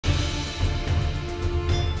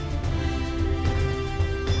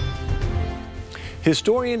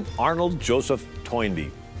Historian Arnold Joseph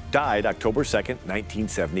Toynbee died October 2,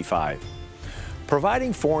 1975.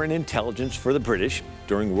 Providing foreign intelligence for the British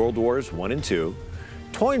during World Wars I and II,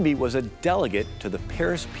 Toynbee was a delegate to the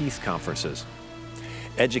Paris Peace Conferences.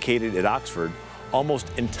 Educated at Oxford almost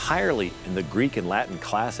entirely in the Greek and Latin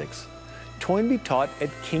classics, Toynbee taught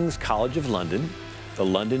at King's College of London, the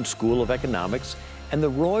London School of Economics, and the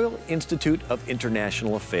Royal Institute of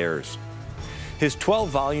International Affairs. His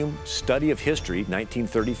 12-volume Study of History,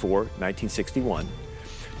 1934-1961,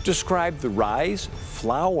 described the rise,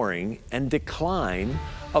 flowering, and decline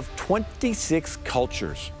of 26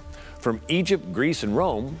 cultures, from Egypt, Greece, and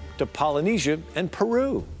Rome to Polynesia and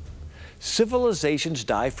Peru. Civilizations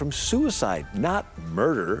die from suicide, not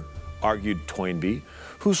murder, argued Toynbee,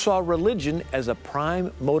 who saw religion as a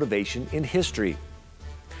prime motivation in history.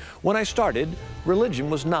 When I started, religion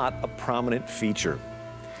was not a prominent feature.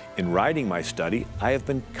 In writing my study, I have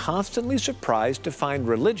been constantly surprised to find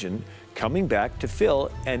religion coming back to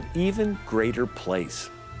fill an even greater place.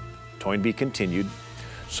 Toynbee continued,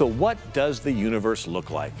 so what does the universe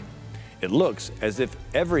look like? It looks as if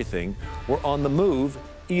everything were on the move,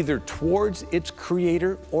 either towards its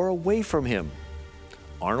creator or away from him.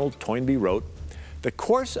 Arnold Toynbee wrote, the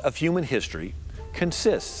course of human history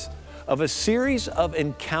consists of a series of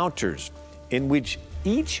encounters in which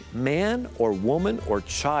each man or woman or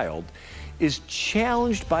child is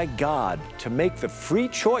challenged by God to make the free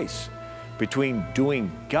choice between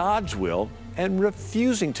doing God's will and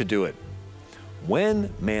refusing to do it.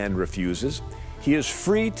 When man refuses, he is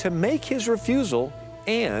free to make his refusal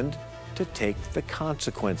and to take the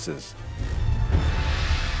consequences.